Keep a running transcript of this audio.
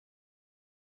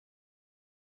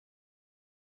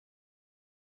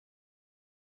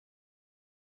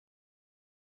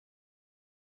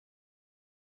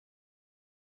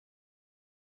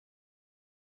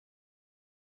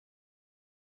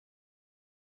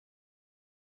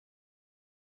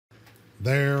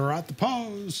They're at the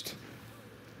post.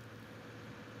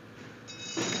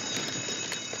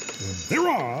 They're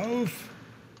off.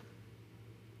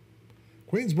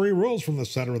 Queensbury Rules from the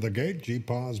center of the gate.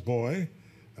 G-Paws Boy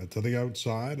to the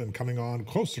outside and coming on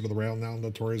closer to the rail now.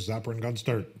 Notorious Zapper and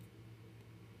Gunstart.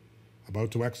 About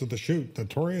to exit the chute.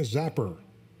 Notorious Zapper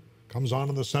comes on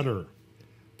in the center.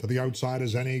 To the outside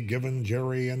is Any Given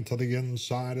Jerry, and to the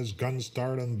inside is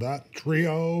Gunstart, and that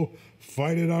trio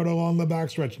fight it out along the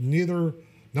backstretch.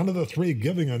 None of the three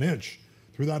giving an inch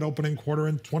through that opening quarter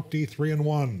in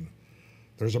 23-1.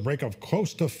 There's a break of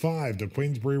close to 5 to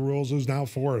Queensbury Rules, who's now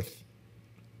 4th.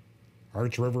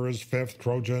 Arch River is 5th,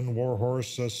 Trojan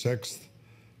Warhorse 6th.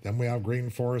 Then we have Green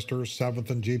Forester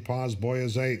 7th, and G-Paws Boy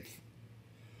is 8th.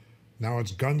 Now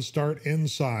it's Gunstart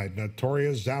inside,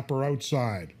 Notorious Zapper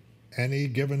outside. Any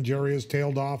Given Jerry is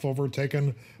tailed off,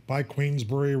 overtaken by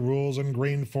Queensbury Rules and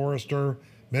Green Forester,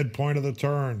 midpoint of the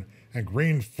turn. And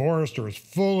Green Forester is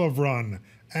full of run,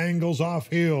 angles off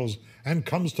heels, and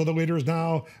comes to the leaders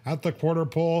now at the quarter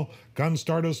pole.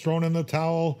 Gunstart is thrown in the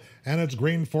towel, and it's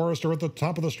Green Forester at the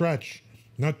top of the stretch.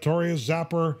 Notorious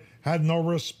Zapper had no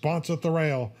response at the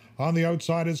rail. On the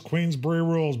outside is Queensbury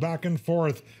Rules. Back and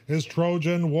forth is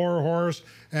Trojan Warhorse,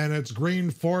 and it's Green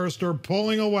Forester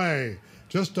pulling away.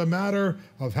 Just a matter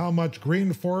of how much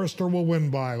Green Forester will win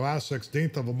by. Last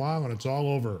 16th of a mile, and it's all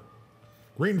over.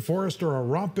 Green Forester, a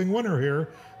romping winner here.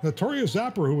 Notorious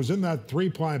Zapper, who was in that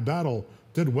 3-ply battle,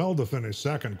 did well to finish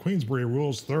 2nd. Queensbury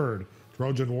Rules 3rd.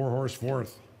 Trojan Warhorse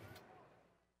 4th.